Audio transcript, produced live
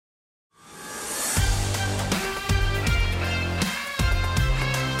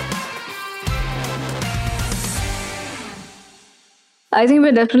I think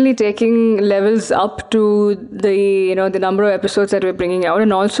we're definitely taking levels up to the number of episodes that we're bringing out,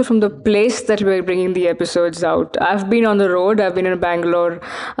 and also from the place that we're bringing the episodes out. I've been on the road. I've been in Bangalore,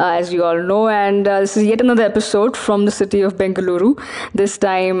 as you all know, and this is yet another episode from the city of Bengaluru. This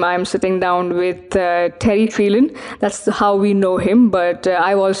time, I'm sitting down with Terry Phelan. That's how we know him, but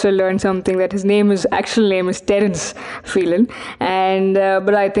I've also learned something that his actual name is Terence Phelan, and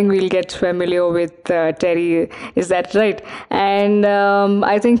but I think we'll get familiar with Terry. Is that right? And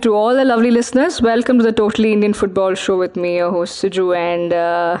I think to all the lovely listeners, welcome to the Totally Indian Football Show with me, your host Siju. And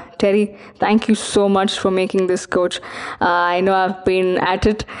Terry, thank you so much for making this, coach. I know I've been at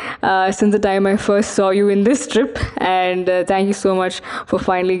it since the time I first saw you in this trip. And thank you so much for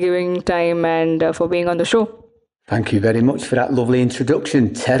finally giving time and for being on the show. Thank you very much for that lovely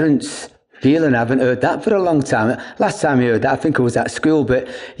introduction, Terence Phelan. I haven't heard that for a long time. Last time I heard that, I think I was at school, but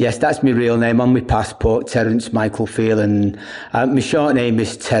yes, that's my real name on my passport, Terence Michael Phelan. My short name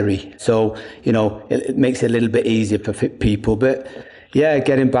is Terry, so, it makes it a little bit easier for people, but yeah,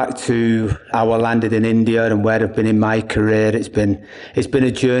 getting back to how I landed in India and where I've been in my career, it's been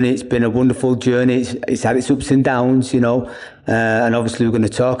a journey. It's been a wonderful journey. It's had its ups and downs, and obviously we're going to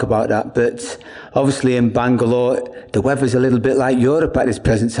talk about that. But obviously in Bangalore, the weather's a little bit like Europe at this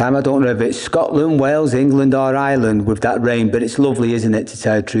present time. I don't know if it's Scotland, Wales, England or Ireland with that rain, but it's lovely, isn't it, to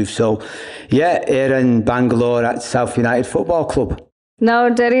tell the truth? So yeah, here in Bangalore at South United Football Club. Now,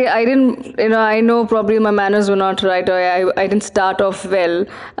 Terry, I know probably my manners were not right, or I didn't start off well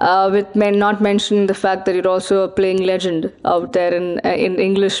with not mentioning the fact that you're also a playing legend out there in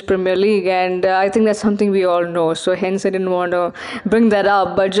English Premier League, and I think that's something we all know. So hence, I didn't want to bring that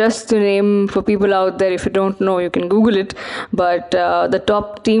up. But just to name for people out there, if you don't know, you can Google it. But the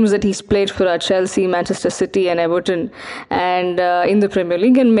top teams that he's played for are Chelsea, Manchester City, and Everton, and in the Premier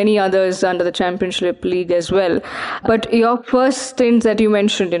League, and many others under the Championship League as well. But your first stint that you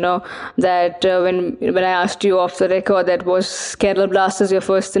mentioned, that when I asked you off the record, that was Kerala Blasters, your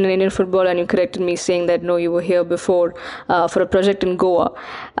first in Indian football, and you corrected me saying that no, you were here before for a project in Goa.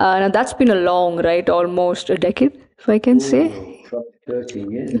 Now that's been a long, right? Almost a decade, if I can say.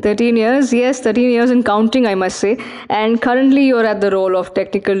 13 years. 13 years, yes, 13 years and counting, I must say. And currently you're at the role of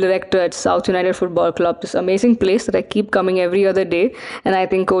technical director at South United Football Club, this amazing place that I keep coming every other day. And I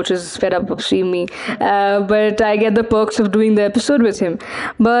think coach is fed up of seeing me. But I get the perks of doing the episode with him.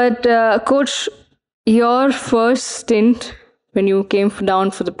 But coach, your first stint when you came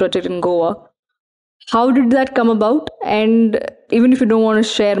down for the project in Goa, how did that come about? And even if you don't want to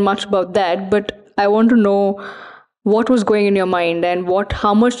share much about that, but I want to know what was going in your mind, and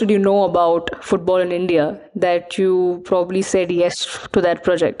how much did you know about football in India that you probably said yes to that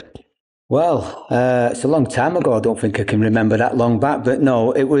project? Well, it's a long time ago. I don't think I can remember that long back, but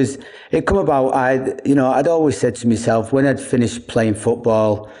no, it come about. I'd always said to myself when I'd finished playing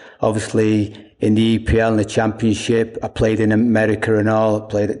football, obviously in the EPL and the Championship, I played in America and all. I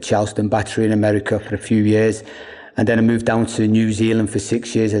played at Charleston Battery in America for a few years. And then I moved down to New Zealand for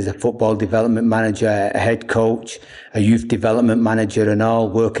 6 years as a football development manager, a head coach, a youth development manager and all,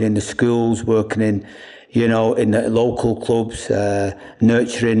 working in the schools, working in the local clubs,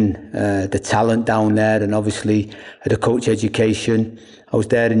 nurturing the talent down there, and obviously the coach education. I was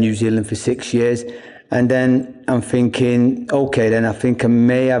there in New Zealand for 6 years. And then I'm thinking, okay, then I think I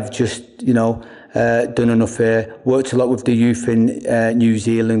may have just, done enough here. Worked a lot with the youth in New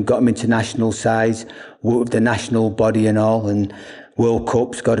Zealand, got them into national sides, worked with the national body and all, and World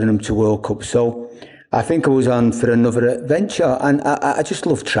Cups, got them to World Cups. So I think I was on for another adventure, and I just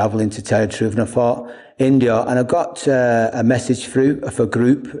love travelling, to tell the truth. And I thought India, and I got a message through of a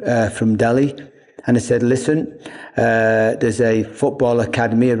group from Delhi, and I said, listen, there's a football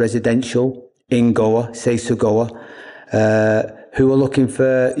academy, a residential in Goa, Sesa Goa, who are looking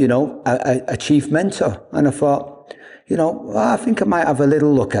for, a chief mentor. And I thought, I think I might have a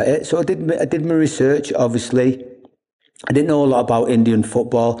little look at it. So I did my research, obviously. I didn't know a lot about Indian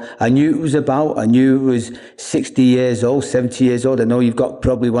football. I knew it was 60 years old, 70 years old. I know you've got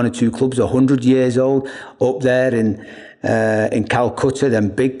probably one or two clubs 100 years old up there in Calcutta, them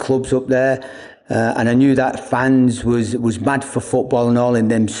big clubs up there. And I knew that fans was mad for football and all in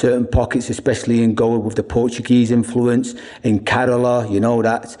them certain pockets, especially in Goa with the Portuguese influence, in Kerala,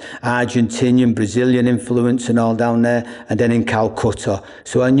 that Argentinian, Brazilian influence and all down there, and then in Calcutta.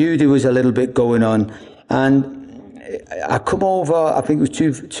 So I knew there was a little bit going on. And I come over, I think it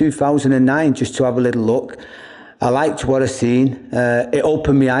was 2009, just to have a little look. I liked what I seen. It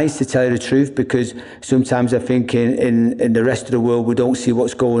opened my eyes, to tell you the truth, because sometimes I think in the rest of the world we don't see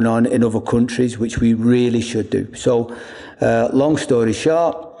what's going on in other countries, which we really should do. So, long story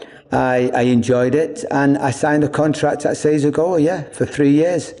short, I enjoyed it, and I signed a contract at Goa, for 3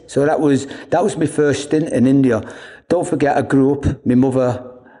 years. So that was my first stint in India. Don't forget, I grew up. My mother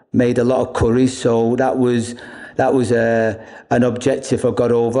made a lot of curries, so that was an objective I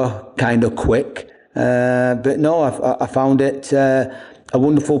got over kind of quick. But no, I found it a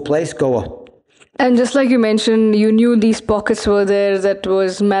wonderful place, Goa. And just like you mentioned, you knew these pockets were there that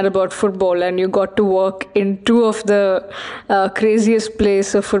was mad about football, and you got to work in two of the craziest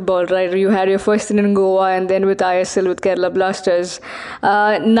places of football, right? You had your first stint in Goa and then with ISL with Kerala Blasters.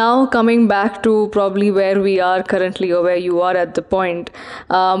 Now coming back to probably where we are currently, or where you are at the point,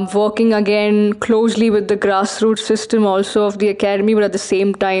 working again closely with the grassroots system also of the academy, but at the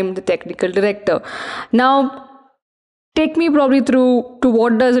same time the technical director. Now, take me probably through to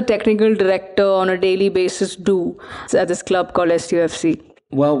what does a technical director on a daily basis do at this club called SUFC?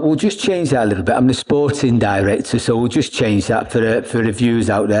 Well, we'll just change that a little bit. I'm the sporting director, so we'll just change that for the viewers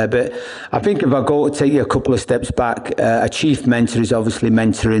out there. But I think if I go to take you a couple of steps back, a chief mentor is obviously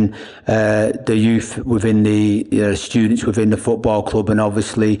mentoring the youth within the students within the football club, and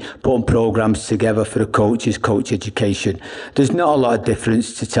obviously putting programs together for the coaches, coach education. There's not a lot of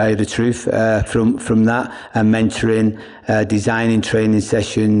difference, to tell you the truth, from that and mentoring. Designing training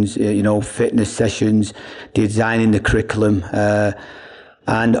sessions, fitness sessions, designing the curriculum.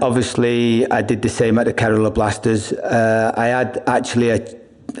 And obviously, I did the same at the Kerala Blasters. I had actually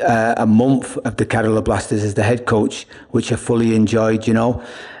a month of the Kerala Blasters as the head coach, which I fully enjoyed.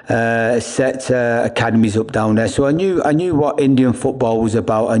 Set academies up down there, so I knew what Indian football was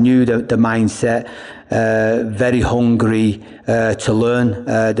about. I knew the mindset. Very hungry to learn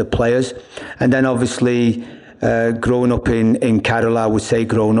the players, and then obviously. Growing up in Kerala, I would say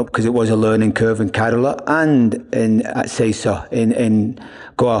growing up because it was a learning curve in Kerala and at Sesa in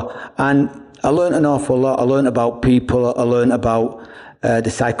Goa. And I learned an awful lot. I learned about people. I learned about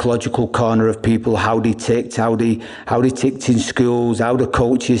the psychological corner of people, how they ticked, how they ticked in schools, how the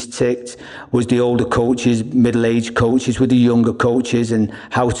coaches ticked, was the older coaches, middle-aged coaches, with the younger coaches, and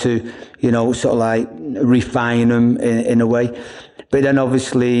how to, sort of like refine them in a way. But then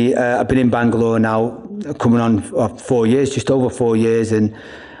obviously I've been in Bangalore now, coming on 4 years, just over 4 years, and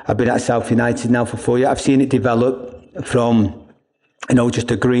I've been at South United now for 4 years. I've seen it develop from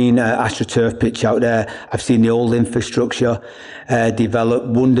just a green AstroTurf pitch out there. I've seen the old infrastructure develop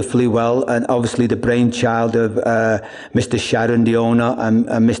wonderfully well, and obviously the brainchild of Mr. Sharon, the owner, and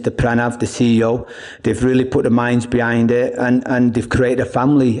Mr. Pranav, the CEO. They've really put the minds behind it, and they've created a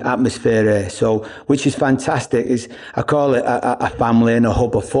family atmosphere here, so which is fantastic. I call it a family and a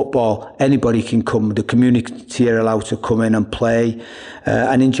hub of football. Anybody can come. The community are allowed to come in and play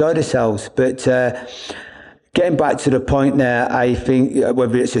and enjoy themselves. But getting back to the point there, I think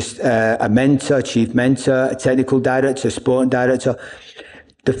whether it's a mentor, chief mentor, a technical director, a sporting director,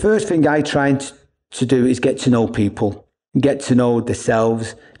 the first thing I try to do is get to know people, get to know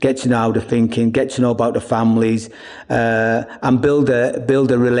themselves, get to know how they're thinking, get to know about the families, and build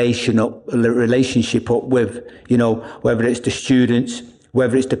a relationship up with, whether it's the students,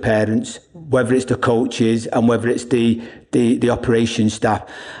 whether it's the parents, whether it's the coaches, and whether it's the operations staff.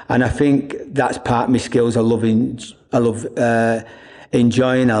 And I think that's part of my skills. I love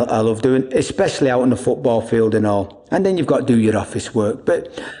enjoying, I love doing, especially out on the football field and all. And then you've got to do your office work.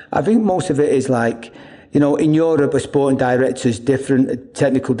 But I think most of it is like, in Europe, a sporting director is different, a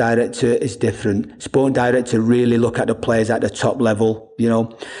technical director is different. Sporting director really look at the players at the top level,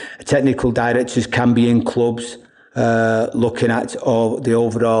 Technical directors can be in clubs, looking at the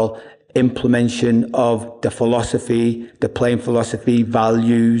overall implementation of the philosophy, the playing philosophy,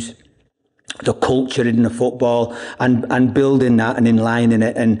 values, the culture in the football, and building that and enlining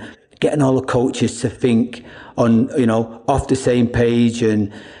it, and getting all the coaches to think on, off the same page,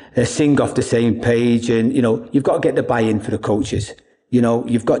 and sing off the same page, and you've got to get the buy-in for the coaches.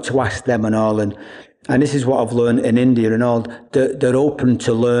 You've got to ask them and all, and this is what I've learned in India and all. They're open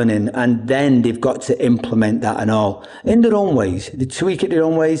to learning, and then they've got to implement that and all in their own ways. They tweak it their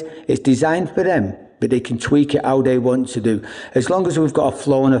own ways. It's designed for them, but they can tweak it how they want to do. As long as we've got a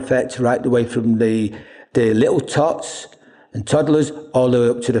flow-on effect right the way from the little tots and toddlers all the way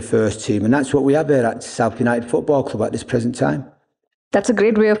up to the first team. And that's what we have here at South United Football Club at this present time. That's a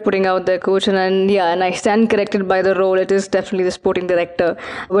great way of putting out there, coach. And I stand corrected by the role. It is definitely the sporting director.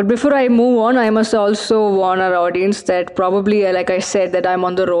 But before I move on, I must also warn our audience that probably, like I said, that I'm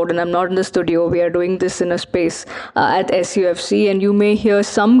on the road and I'm not in the studio. We are doing this in a space at SUFC, and you may hear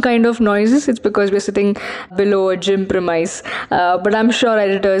some kind of noises. It's because we're sitting below a gym premise. But I'm sure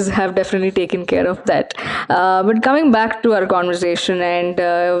editors have definitely taken care of that. But coming back to our conversation,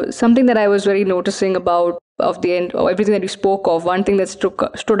 and something that I was very noticing about of the end, or everything that you spoke of, one thing that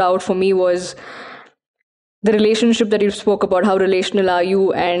stood out for me was the relationship that you spoke about. How relational are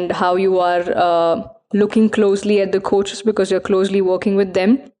you, and how you are looking closely at the coaches because you're closely working with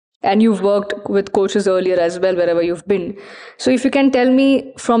them, and you've worked with coaches earlier as well wherever you've been. So if you can tell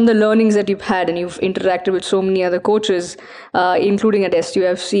me, from the learnings that you've had, and you've interacted with so many other coaches, including at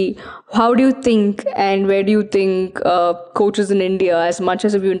SUFC, how do you think, and where do you think coaches in India, as much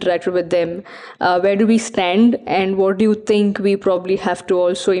as you interacted with them, where do we stand, and what do you think we probably have to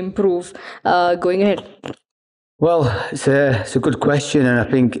also improve going ahead? Well, it's a good question, and I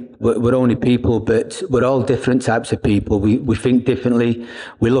think we're only people, but we're all different types of people. We think differently.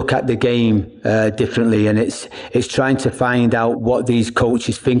 We look at the game differently, and it's trying to find out what these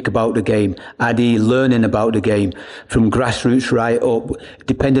coaches think about the game. Are they learning about the game from grassroots right up,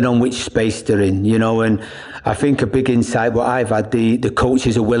 depending on which space they're in, you know? And I think a big insight what I've had, the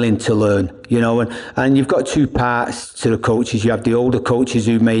coaches are willing to learn, you know, and you've got two parts to the coaches. You have the older coaches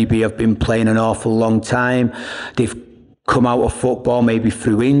who maybe have been playing an awful long time. They've come out of football maybe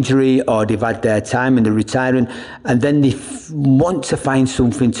through injury, or they've had their time and they're retiring, and then they want to find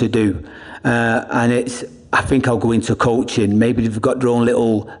something to do. And I think I'll go into coaching. Maybe they've got their own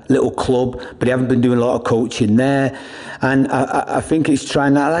little club, but they haven't been doing a lot of coaching there. And I think it's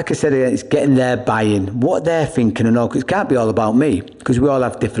trying, like I said, it's getting their buy-in, what they're thinking and all, because it can't be all about me, because we all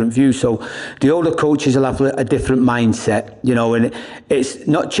have different views. So the older coaches will have a different mindset, you know, and it's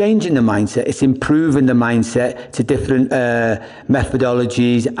not changing the mindset, it's improving the mindset to different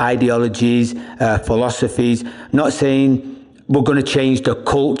methodologies, ideologies, philosophies. Not saying we're going to change the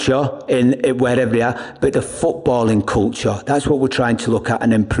culture in wherever they are, but the footballing culture, that's what we're trying to look at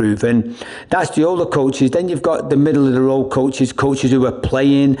and improve. And that's the older coaches. Then you've got the middle of the road coaches who are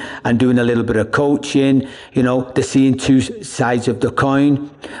playing and doing a little bit of coaching. You know, they're seeing two sides of the coin,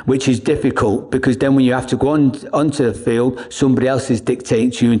 which is difficult, because then when you have to go onto the field, somebody else is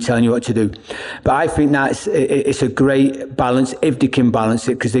dictating to you and telling you what to do. But I think it's a great balance, if they can balance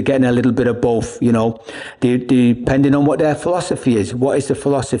it, because they're getting a little bit of both, you know, depending on what their philosophy is. What is the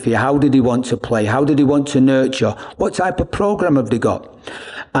philosophy? How do they want to play? How do they want to nurture? What type of program have they got?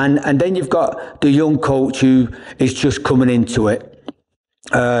 And then you've got the young coach who is just coming into it,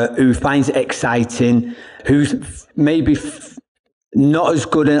 who finds it exciting, who's maybe not as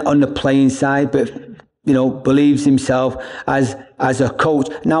good on the playing side, but you know, believes himself as a coach.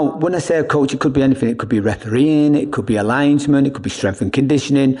 Now, when I say a coach, it could be anything. It could be refereeing, it could be a linesman, it could be strength and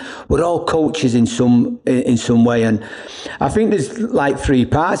conditioning. We're all coaches in some way, and I think there's like three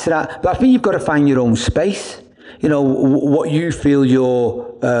parts to that. But I think you've got to find your own space. You know, what you feel you're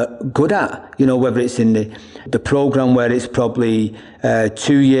good at. You know, whether it's in the program where it's probably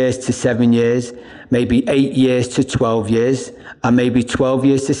 2 years to 7 years, maybe 8 years to 12 years, and maybe 12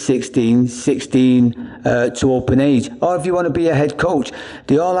 years to 16 to open age. Or if you want to be a head coach,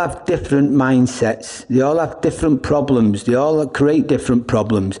 they all have different mindsets. They all have different problems. They all create different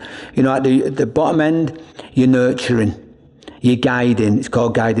problems. You know, at the bottom end, you're nurturing. You're guiding. It's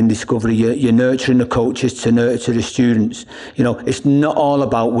called guiding discovery. You're nurturing the coaches to nurture the students. You know, it's not all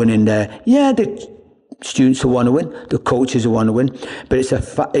about winning there. Yeah, the students will want to win. The coaches will want to win. But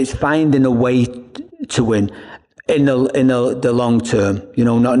it's finding a way to win in the long term, you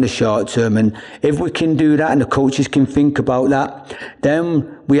know, not in the short term. And if we can do that, and the coaches can think about that,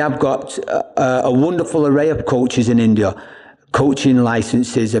 then we have got a wonderful array of coaches in India. Coaching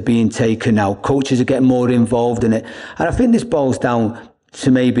licenses are being taken now. Coaches are getting more involved in it. And I think this boils down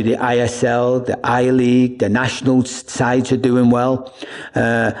to maybe the ISL, the I-League, the national sides are doing well.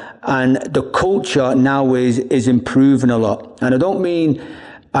 And the culture now is improving a lot. And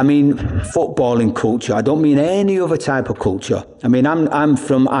I mean footballing culture. I don't mean any other type of culture. I mean, I'm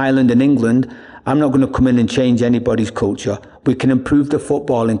from Ireland and England. I'm not going to come in and change anybody's culture. We can improve the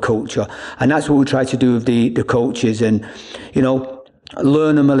footballing culture. And that's what we try to do with the coaches, and, you know,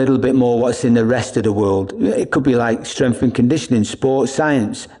 learn them a little bit more what's in the rest of the world. It could be like strength and conditioning, sports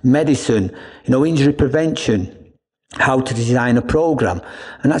science, medicine, you know, injury prevention, how to design a program.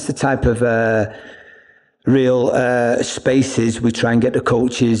 And that's the type of real spaces we try and get the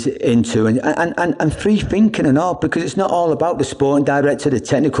coaches into, and free thinking and all, because it's not all about the sporting director, the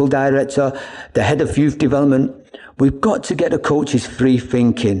technical director, the head of youth development. We've got to get the coaches free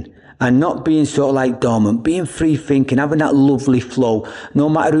thinking and not being sort of like dormant, being free thinking, having that lovely flow, no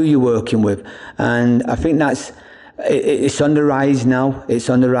matter who you're working with. And I think it's on the rise now. It's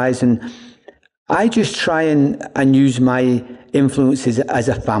on the rise, and I just try and use my influences as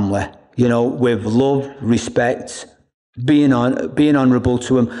a family. You know, with love, respect, being honourable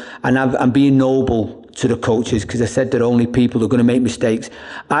to them, and being noble to the coaches, because I said they're only people who are going to make mistakes.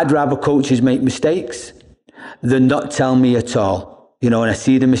 I'd rather coaches make mistakes than not tell me at all. And I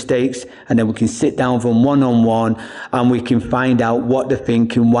see the mistakes, and then we can sit down with them one-on-one, and we can find out what they're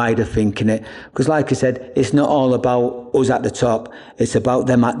thinking, why they're thinking it. Because like I said, it's not all about us at the top, it's about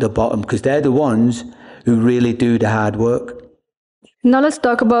them at the bottom, because they're the ones who really do the hard work. Now let's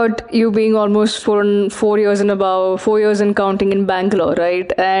talk about you being almost 4 years and above, 4 years and counting in Bangalore,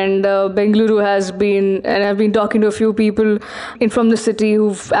 right? And Bengaluru has been, and I've been talking to a few people from the city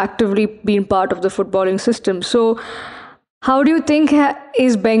who've actively been part of the footballing system. So how do you think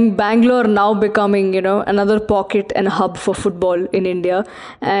is Bangalore now becoming, another pocket and hub for football in India?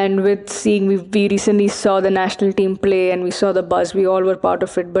 And with seeing, we recently saw the national team play and we saw the buzz, we all were part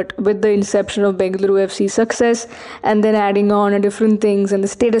of it. But with the inception of Bengaluru FC success and then adding on different things and the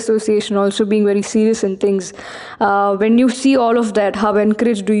state association also being very serious in things, when you see all of that, how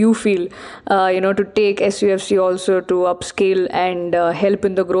encouraged do you feel, to take SUFC also to upscale and help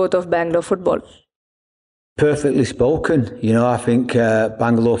in the growth of Bangalore football? Perfectly spoken. I think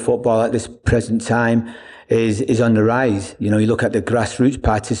Bangalore football at this present time is on the rise. You look at the grassroots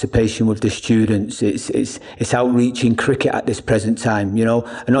participation with the students. It's outreaching cricket at this present time.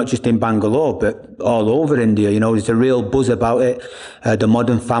 And not just in Bangalore, but all over India. There's a real buzz about it. The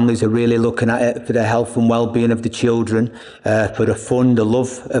modern families are really looking at it for the health and well-being of the children, for the fun, the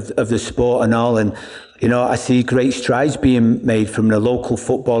love of the sport and all. And I see great strides being made from the local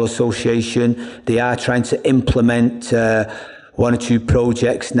football association. They are trying to implement one or two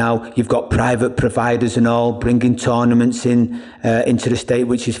projects now. You've got private providers and all bringing tournaments into the state,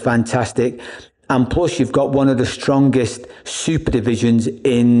 which is fantastic. And plus, you've got one of the strongest super divisions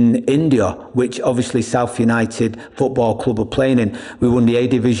in India, which obviously South United Football Club are playing in. We won the A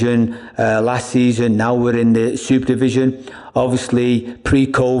division last season. Now we're in the super division. Obviously,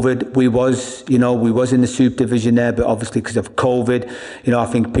 pre-COVID, we was in the super division there, but obviously because of COVID, I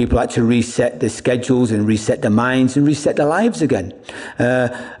think people had to reset their schedules and reset their minds and reset their lives again.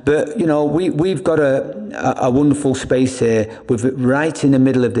 But we've got a wonderful space here, with it right in the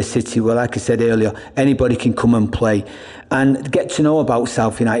middle of the city, where, like I said earlier, anybody can come and play and get to know about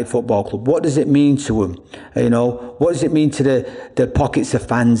South United Football Club. What does it mean to them? What does it mean to the pockets of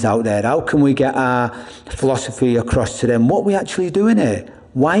fans out there? How can we get our philosophy across to them? What are we actually doing here?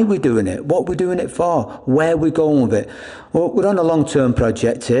 Why are we doing it? What are we doing it for? Where are we going with it? Well, we're on a long-term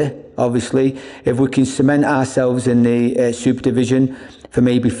project here, obviously. If we can cement ourselves in the Super Division for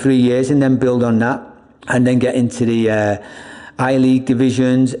maybe 3 years and then build on that and then get into the I-League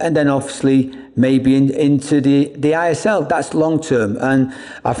divisions and then obviously maybe into the ISL, that's long-term. And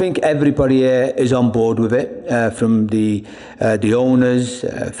I think everybody here is on board with it, from the owners,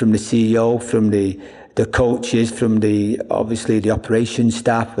 from the CEO, from the coaches, from obviously the operations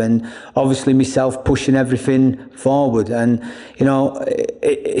staff, and obviously myself pushing everything forward. And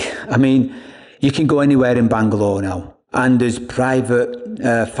you can go anywhere in Bangalore now, and there's private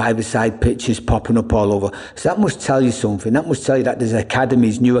five-a-side pitches popping up all over. So that must tell you something. That must tell you that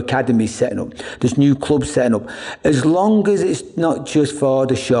there's new academies setting up. There's new clubs setting up. As long as it's not just for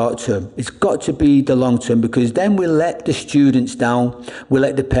the short term, it's got to be the long term, because then we let the students down, we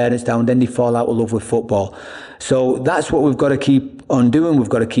let the parents down, then they fall out of love with football. So that's what we've got to keep on doing. We've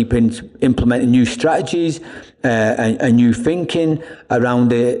got to keep implementing new strategies and new thinking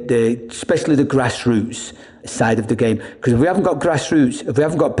around especially the grassroots side of the game. Because if we haven't got grassroots, if we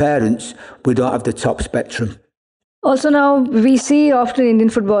haven't got parents, we don't have the top spectrum. Also now, we see often Indian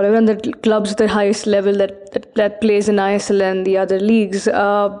football, even the clubs at the highest level that plays in ISL and the other leagues,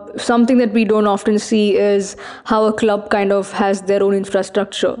 something that we don't often see is how a club kind of has their own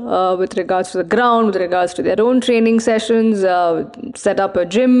infrastructure with regards to the ground, with regards to their own training sessions, set up a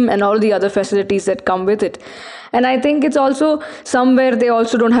gym and all the other facilities that come with it. And I think it's also somewhere they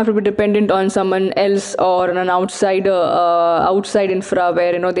also don't have to be dependent on someone else or an outside infra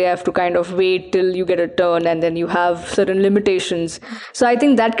where, they have to kind of wait till you get a turn and then you have certain limitations. So I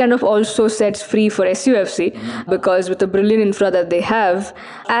think that kind of also sets free for SUFC, because with the brilliant infra that they have,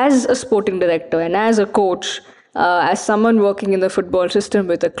 as a sporting director and as a coach, as someone working in the football system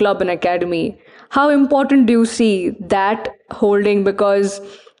with a club and academy, how important do you see that holding? Because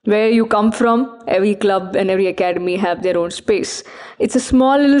where you come from, every club and every academy have their own space. It's a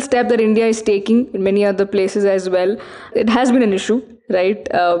small little step that India is taking in many other places as well. It has been an issue, right?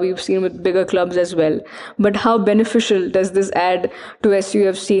 We've seen with bigger clubs as well. But how beneficial does this add to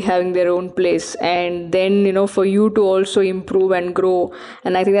SUFC having their own place? And then, for you to also improve and grow.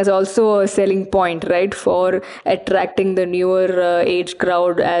 And I think that's also a selling point, right? For attracting the newer age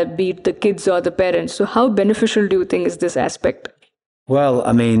crowd, be it the kids or the parents. So how beneficial do you think is this aspect? Well,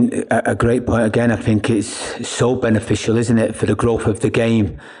 I mean, a great point again. I think it's so beneficial, isn't it, for the growth of the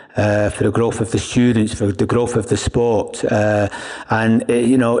game, for the growth of the students, for the growth of the sport. And,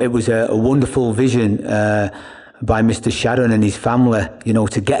 it was a wonderful vision by Mr. Sharon and his family,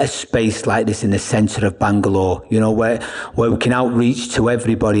 to get a space like this in the centre of Bangalore, where we can outreach to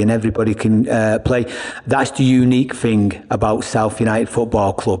everybody and everybody can play. That's the unique thing about South United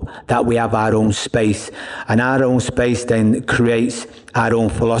Football Club, that we have our own space. And our own space then creates our own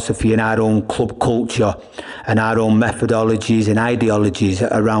philosophy and our own club culture and our own methodologies and ideologies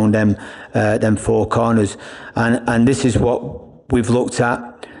around them four corners. And this is what we've looked at.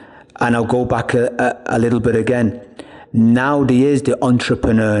 And I'll go back a little bit again. Now there is the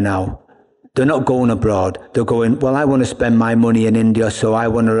entrepreneur now. They're not going abroad. They're going, well, I want to spend my money in India, so I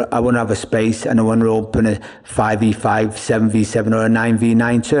want to have a space and I want to open a 5v5, 7v7 or a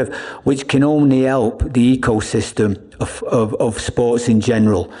 9v9 turf, which can only help the ecosystem of sports in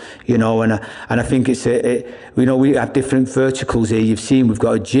general, and I think we have different verticals here. You've seen we've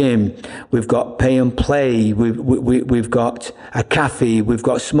got a gym, we've got pay and play, we've got a cafe, we've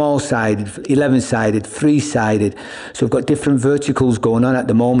got small-sided, 11-sided, 3-sided. So we've got different verticals going on at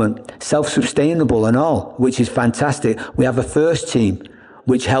the moment, self-sustainable and all, which is fantastic. We have a first team,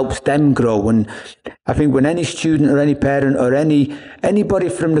 which helps them grow. And I think when any student or any parent or anybody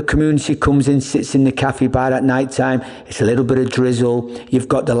from the community comes in, sits in the cafe bar at night time, it's a little bit of drizzle, you've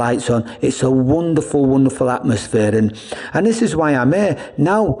got the lights on, it's a wonderful, wonderful atmosphere. And this is why I'm here.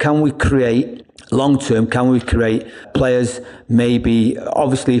 Now, can we create, long term, players maybe,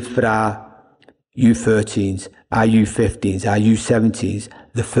 obviously for our U13s, our U15s, our U17s,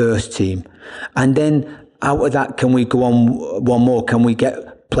 the first team. And then out of that, can we go on one more? Can we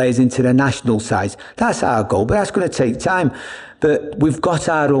get players into the national sides? That's our goal, but that's going to take time. But we've got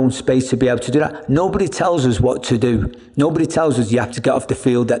our own space to be able to do that. Nobody tells us what to do. Nobody tells us you have to get off the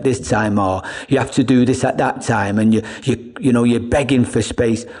field at this time or you have to do this at that time, and you're begging for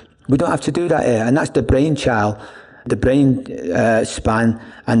space. We don't have to do that here, and that's the brainchild, the brain span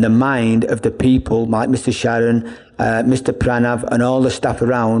and the mind of the people like Mr. Sharon, Mr. Pranav and all the staff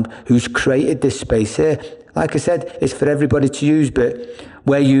around who's created this space here. Like I said, it's for everybody to use, but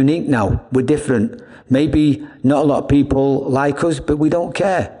we're unique now. We're different. Maybe not a lot of people like us, but we don't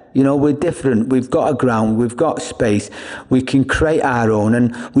care. We're different. We've got a ground. We've got space. We can create our own,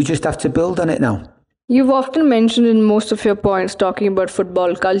 and we just have to build on it now. You've often mentioned in most of your points talking about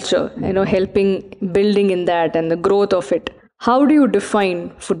football culture, helping building in that and the growth of it. How do you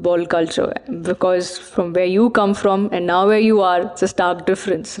define football culture? Because from where you come from and now where you are, it's a stark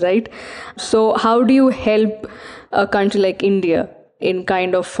difference, right? So how do you help a country like India in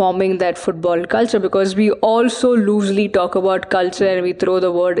kind of forming that football culture? Because we also loosely talk about culture and we throw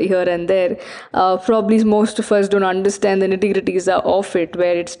the word here and there. Probably most of us don't understand the nitty-gritties of it,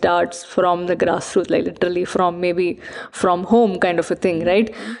 where it starts from the grassroots, like literally from home kind of a thing,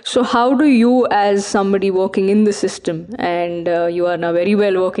 right? So how do you, as somebody working in the system, and you are now very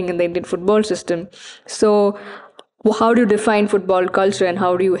well working in the Indian football system, so how do you define football culture and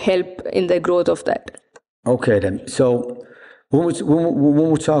how do you help in the growth of that? Okay then, so when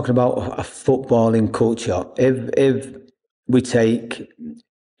we're talking about a footballing culture, if we take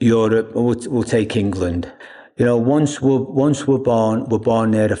Europe, we'll take England. Once we're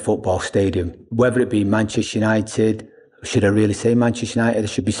born near a football stadium, whether it be Manchester United. Should I really say Manchester United? I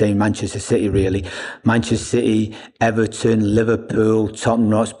should be saying Manchester City, really. Manchester City, Everton, Liverpool,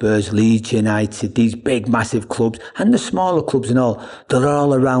 Tottenham Hotspurs, Leeds United, these big, massive clubs, and the smaller clubs and all, they're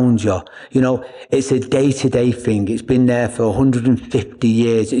all around you. It's a day-to-day thing. It's been there for 150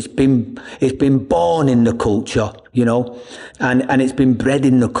 years. It's been born in the culture, and it's been bred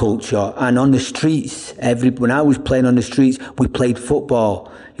in the culture. And on the streets, when I was playing on the streets, we played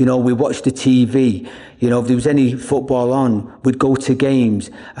football. We watched the TV. If there was any football on, we'd go to games.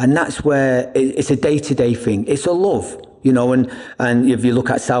 And that's where it's a day-to-day thing. It's a love, and if you look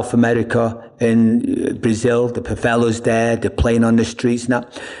at South America, in Brazil, the favelas there, they're playing on the streets now.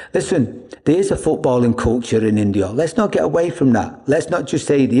 Listen, there is a footballing culture in India. Let's not get away from that. Let's not just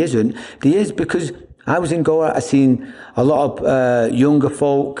say there isn't. There is, because I was in Goa, I seen a lot of younger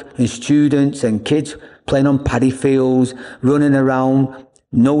folk and students and kids playing on paddy fields, running around,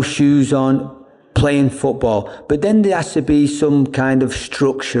 no shoes on, playing football. But then there has to be some kind of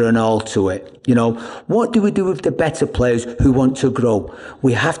structure and all to it. What do we do with the better players who want to grow?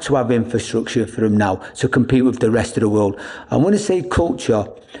 We have to have infrastructure for them now to compete with the rest of the world. And when I say culture,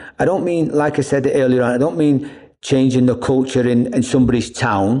 I don't mean, like I said earlier on, I don't mean changing the culture in somebody's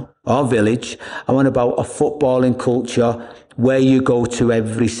town or village. I want about a footballing culture where you go to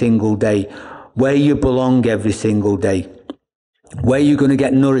every single day, where you belong every single day. Where are you going to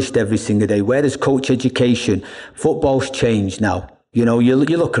get nourished every single day? Where is coach education? Football's changed now. You know, you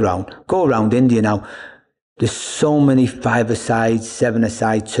look around, go around India now. There's so many 5-a-side,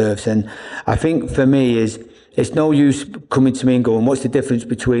 7-a-side turfs. And I think for me it's no use coming to me and going, what's the difference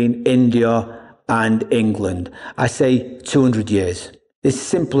between India and England? I say 200 years. It's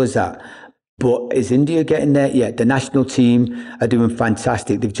simple as that. But is India getting there? Yeah, the national team are doing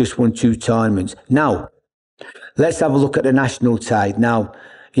fantastic. They've just won 2 tournaments. Now, let's have a look at the national side. Now,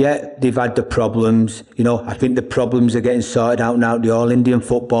 yeah, they've had the problems. You know, I think the problems are getting sorted out now. The All Indian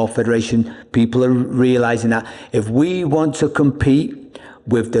Football Federation, people are realising that if we want to compete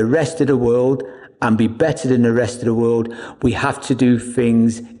with the rest of the world and be better than the rest of the world, we have to do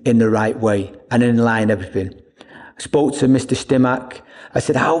things in the right way and in line everything. I spoke to Mr. Stimac. I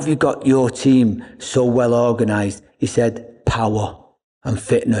said, how have you got your team so well organised? He said, power and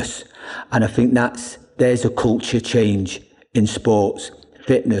fitness. And I think there's a culture change in sports.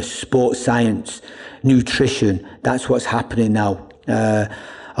 Fitness, sports science, nutrition, that's what's happening now.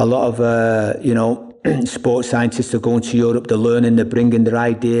 A lot of, sports scientists are going to Europe, they're learning, they're bringing their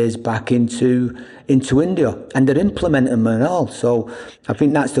ideas back into India and they're implementing them and all. So I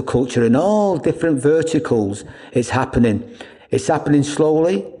think that's the culture in all different verticals. It's happening. It's happening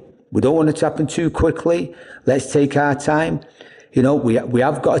slowly. We don't want it to happen too quickly. Let's take our time. You know, we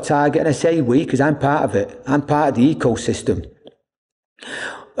have got a target, and I say we because I'm part of it. I'm part of the ecosystem.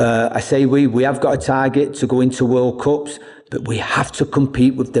 I say we have got a target to go into World Cups, but we have to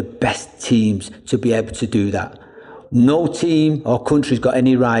compete with the best teams to be able to do that. No team or country's got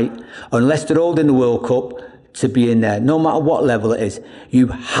any right, unless they're holding the World Cup, to be in there, no matter what level it is. You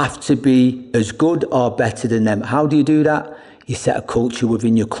have to be as good or better than them. How do you do that? You set a culture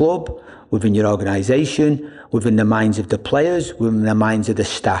within your club, within your organisation, within the minds of the players, within the minds of the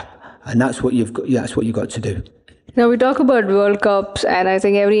staff. And that's what you've got to do. Now, we talk about World Cups, and I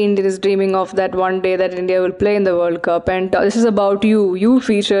think every Indian is dreaming of that one day that India will play in the World Cup. And this is about you. You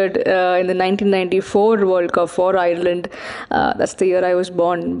featured in the 1994 World Cup for Ireland. That's the year I was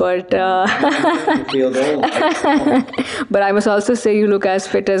born. But but I must also say you look as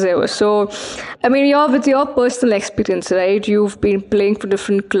fit as ever. So, I mean, with your personal experience, right? You've been playing for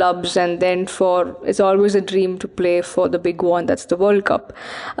different clubs, and then it's always a dream to play for the big one. That's the World Cup.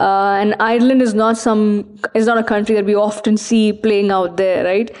 And Ireland is not a country that we often see playing out there,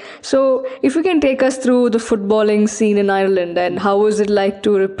 right? So if you can take us through the footballing scene in Ireland and how was it like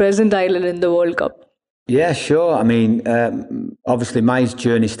to represent Ireland in the World Cup? Yeah, sure. I mean, obviously my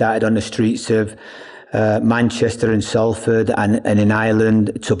journey started on the streets of Manchester and Salford and in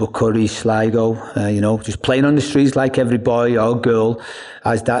Ireland, Tubbercurry, Sligo, just playing on the streets like every boy or girl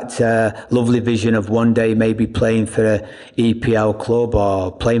has that lovely vision of one day maybe playing for a EPL club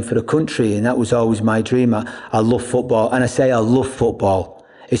or playing for the country. And that was always my dream. I love football. And I say I love football.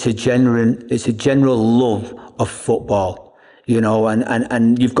 It's a general love of football.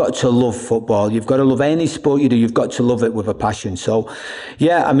 And you've got to love football. You've got to love any sport you do. You've got to love it with a passion. So,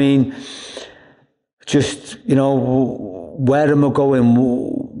 yeah, I mean, just, where am I going?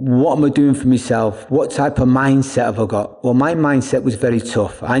 What am I doing for myself? What type of mindset have I got? Well, my mindset was very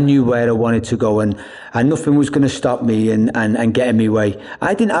tough. I knew where I wanted to go and nothing was going to stop me and get in my way.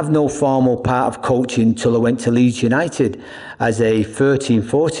 I didn't have no formal part of coaching until I went to Leeds United as a 13,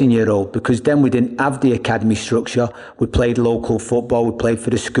 14-year-old, because then we didn't have the academy structure. We played local football, we played for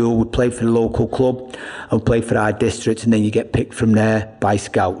the school, we played for the local club, and we played for our district, and then you get picked from there by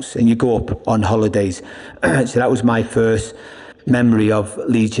scouts and you go up on holidays. So that was my first memory of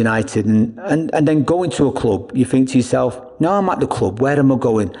Leeds United, and then going to a club, you think to yourself, no, I'm at the club, where am I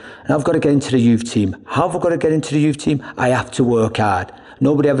going? And I've got to get into the youth team. How have I got to get into the youth team? I have to work hard.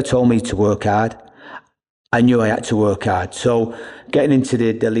 Nobody ever told me to work hard. I knew I had to work hard. So getting into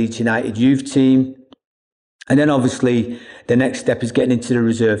the Leeds United youth team, and then obviously the next step is getting into the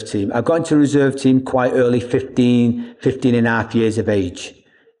reserve team. I got into the reserve team quite early, 15 and a half years of age.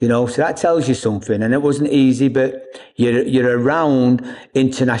 So that tells you something. And it wasn't easy, but you're around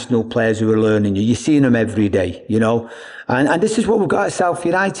international players who are learning you. You're seeing them every day, And this is what we've got at South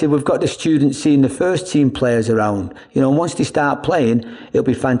United. We've got the students seeing the first team players around. And once they start playing, it'll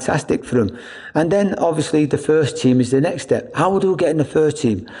be fantastic for them. And then obviously the first team is the next step. How do I get in the first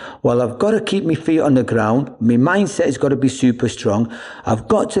team? Well, I've got to keep my feet on the ground. My mindset has got to be super strong. I've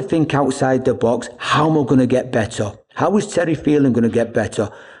got to think outside the box. How am I going to get better? How is Terry Phelan going to get better?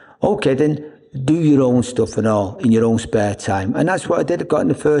 Okay, then do your own stuff and all in your own spare time. And that's what I did. I got in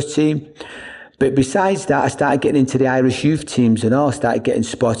the first team. But besides that, I started getting into the Irish youth teams and all. I started getting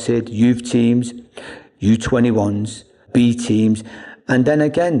spotted, youth teams, U21s, B teams. And then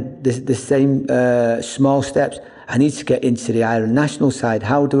again, the same small steps. I need to get into the Ireland national side.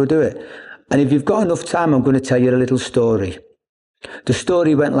 How do I do it? And if you've got enough time, I'm going to tell you a little story. The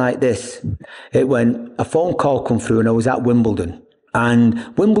story went like this. It went, a phone call come through and I was at Wimbledon.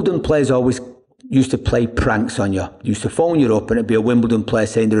 And Wimbledon players always used to play pranks on you. Used to phone you up and it'd be a Wimbledon player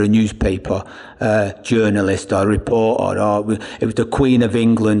saying they're a newspaper journalist or reporter, or it was the Queen of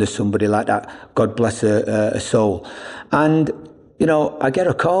England or somebody like that. God bless her soul. And, you know, I get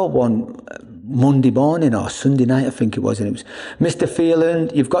a call one Monday morning or Sunday night, I think it was, and it was, Mr. Phelan,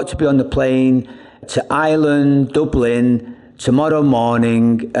 you've got to be on the plane to Ireland, Dublin, tomorrow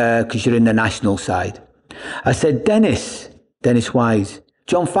morning, because you're in the national side. I said, Dennis Wise,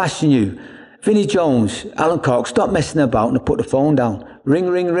 John Fashanu, Vinnie Jones, Alan Cork, stop messing about, and I put the phone down. Ring,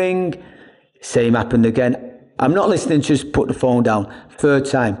 ring, ring. Same happened again. I'm not listening, just put the phone down. Third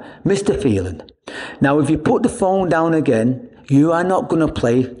time, Mr. Phelan. Now, if you put the phone down again, you are not going to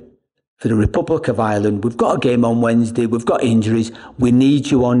play for the Republic of Ireland. We've got a game on Wednesday. We've got injuries. We need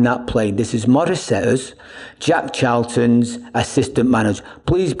you on that plane. This is Morris Setters, Jack Charlton's assistant manager.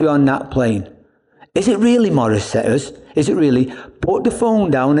 Please be on that plane. Is it really Morris Setters? Is it really? Put the phone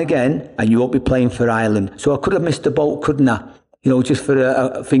down again and you won't be playing for Ireland. So I could have missed the boat, couldn't I? You know, just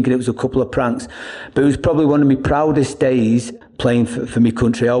for thinking it was a couple of pranks. But it was probably one of my proudest days playing for my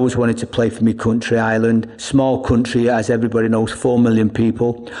country. I always wanted to play for my country, Ireland. Small country, as everybody knows, 4 million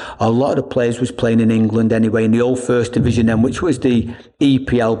people. A lot of the players was playing in England anyway, in the old First Division then, which was the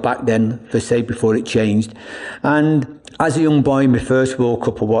EPL back then, for say, before it changed. And as a young boy, my first World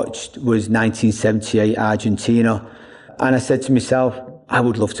Cup I watched was 1978 Argentina. And I said to myself, I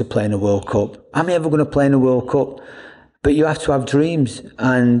would love to play in a World Cup. Am I ever going to play in a World Cup? But you have to have dreams.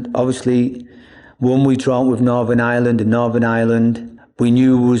 And obviously, one we dreamt with Northern Ireland, and Northern Ireland, we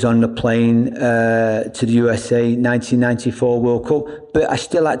knew we was on the plane to the USA 1994 World Cup. But I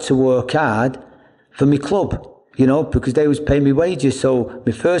still had to work hard for my club, you know, because they was paying me wages. So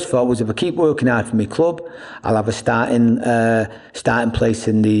my first thought was, if I keep working hard for my club, I'll have a starting place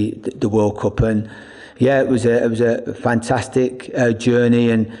in the World Cup. And yeah, it was a fantastic journey,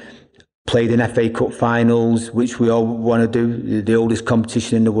 and played in FA Cup finals, which we all want to do, the oldest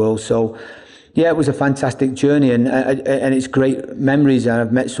competition in the world. So, yeah, it was a fantastic journey, and it's great memories, and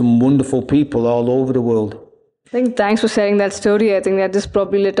I've met some wonderful people all over the world. I think thanks for sharing that story. I think that just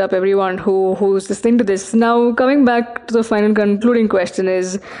probably lit up everyone who's listening to this. Now, coming back to the final concluding question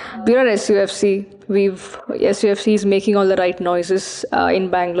is, we're at SUFC. SUFC is making all the right noises in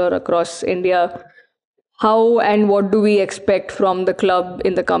Bangalore, across India. How and what do we expect from the club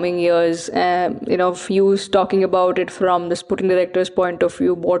in the coming years? If you talking about it from the sporting director's point of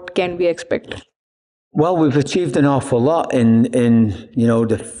view, what can we expect? Well, we've achieved an awful lot in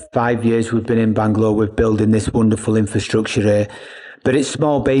the 5 years we've been in Bangalore. We're building this wonderful infrastructure here. But it's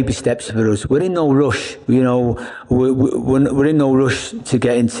small baby steps for us. We're in no rush, you know. We're in no rush to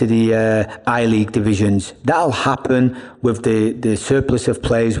get into the I-League divisions. That'll happen with the surplus of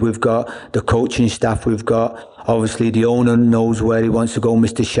players we've got, the coaching staff we've got. Obviously, the owner knows where he wants to go,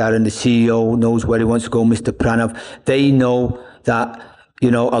 Mr. Sharon. The CEO knows where he wants to go, Mr. Pranav. They know that, you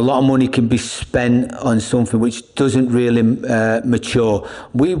know, a lot of money can be spent on something which doesn't really mature.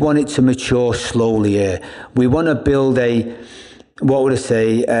 We want it to mature slowly here. We want to build a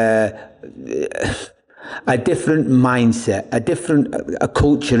different mindset, a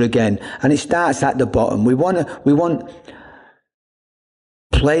culture again, and it starts at the bottom. We want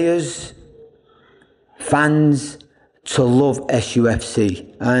players, fans to love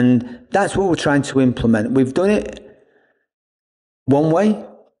SUFC, and that's what we're trying to implement. We've done it one way.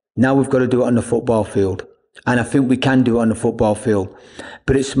 Now we've got to do it on the football field, and I think we can do it on the football field,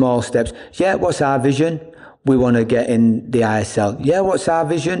 but it's small steps. Yeah, what's our vision? We want to get in the ISL. Yeah, what's our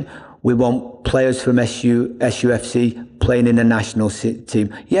vision? We want players from SUFC playing in the national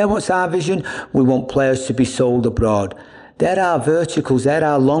team. Yeah, what's our vision? We want players to be sold abroad. There are verticals, there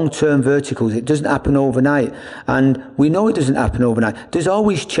are long-term verticals. It doesn't happen overnight. And we know it doesn't happen overnight. There's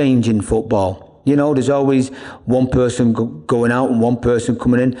always change in football. You know, there's always one person going out and one person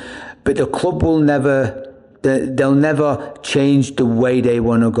coming in. But the club will they'll never change the way they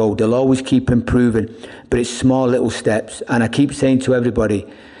want to go. They'll always keep improving, but it's small little steps. And I keep saying to everybody,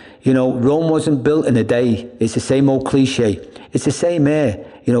 you know, Rome wasn't built in a day. It's the same old cliche. It's the same here.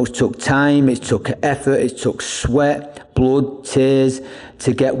 You know, it took time, it took effort, it took sweat, blood, tears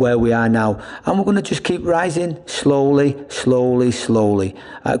to get where we are now. And we're going to just keep rising slowly,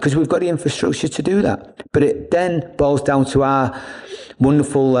 because we've got the infrastructure to do that. But it then boils down to our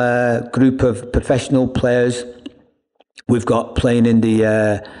wonderful group of professional players we've got playing in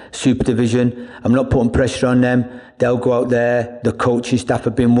the Super Division. I'm not putting pressure on them. They'll go out there. The coaching staff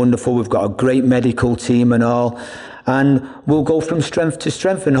have been wonderful. We've got a great medical team and all. And we'll go from strength to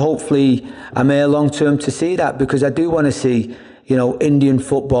strength. And hopefully I'm here long term to see that, because I do want to see, Indian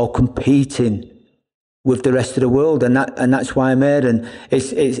football competing with the rest of the world. And that's why I'm here. And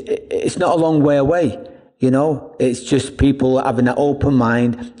it's not a long way away. It's just people having that open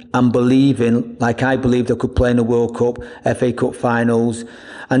mind and believing, like I believed I could play in the World Cup, FA Cup finals.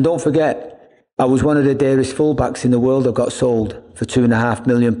 And don't forget, I was one of the dearest fullbacks in the world that got sold for £2.5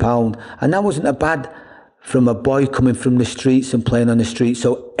 million. And that wasn't a bad from a boy coming from the streets and playing on the streets.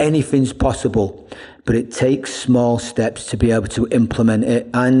 So anything's possible, but it takes small steps to be able to implement it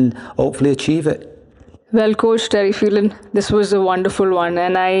and hopefully achieve it. Well, Coach Terry Phelan, this was a wonderful one,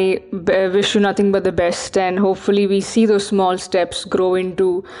 and I wish you nothing but the best. And hopefully, we see those small steps grow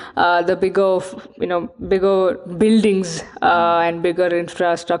into the bigger buildings and bigger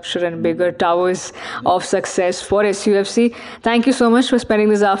infrastructure and bigger towers of success for SUFC. Thank you so much for spending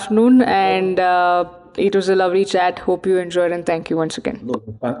this afternoon, and it was a lovely chat. Hope you enjoyed, and thank you once again.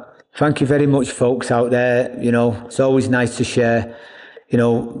 Thank you very much, folks out there. It's always nice to share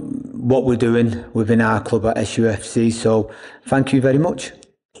what we're doing within our club at SUFC. So thank you very much.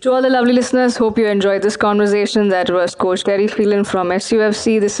 To all the lovely listeners, hope you enjoyed this conversation. That was Coach Terry Phelan from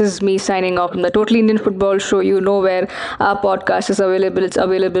SUFC. This is me signing off from the Total Indian Football Show. You know where our podcast is available. It's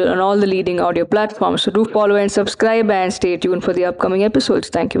available on all the leading audio platforms. So do follow and subscribe and stay tuned for the upcoming episodes.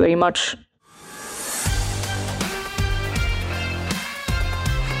 Thank you very much.